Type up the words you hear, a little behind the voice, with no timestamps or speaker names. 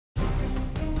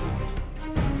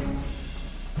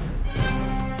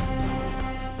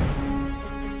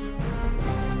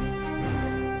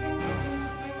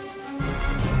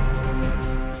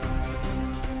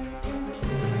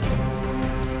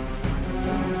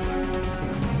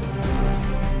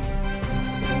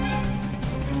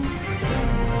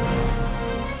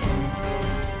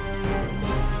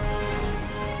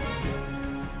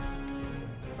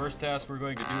test we're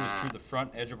going to do is through the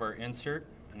front edge of our insert.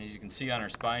 And as you can see on our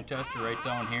spine tester right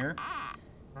down here,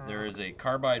 there is a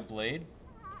carbide blade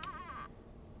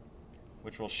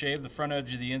which will shave the front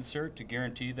edge of the insert to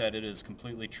guarantee that it is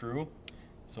completely true.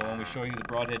 So when we show you the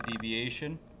broadhead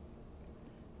deviation,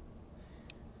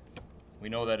 we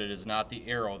know that it is not the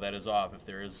arrow that is off if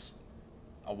there is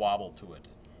a wobble to it.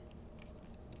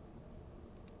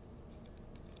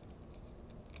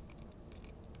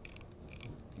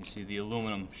 You see the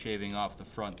aluminum shaving off the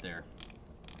front there.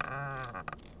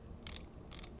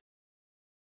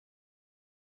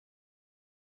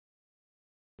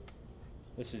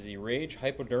 This is the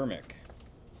RageHypodermic.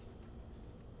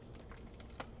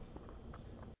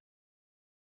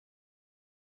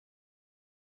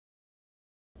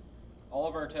 All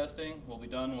of our testing will be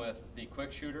done with the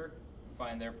Quick Shooter.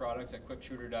 Find their products at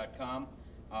quickshooter.com.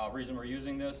 Reason we're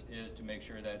using this is to make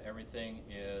sure that everything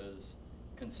is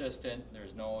consistent.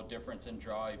 There's no difference in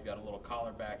draw. You've got a little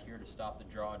collar back here to stop the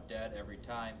draw dead every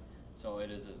time. So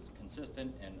it is as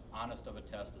consistent and honest of a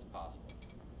test as possible.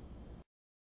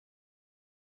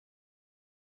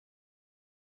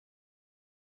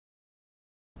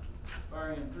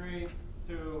 Firing in 3,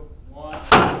 2, 1.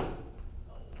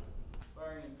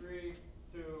 Firing in 3,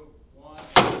 2, 1.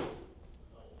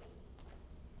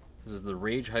 This is the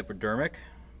RageHypodermic.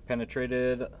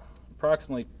 Penetrated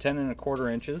approximately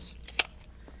 10¼ inches.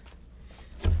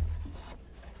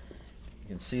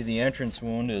 You can see the entrance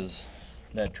wound is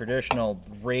that traditional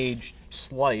Rage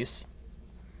slice.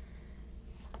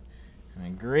 And a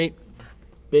great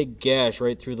big gash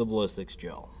right through the ballistics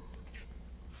gel.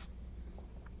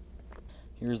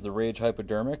 Here's the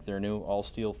RageHypodermic, their new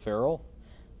all-steel ferrule.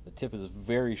 The tip is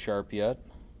very sharp yet,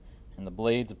 and the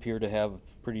blades appear to have a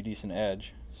pretty decent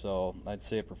edge, so I'd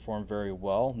say it performed very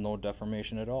well, no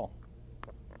deformation at all.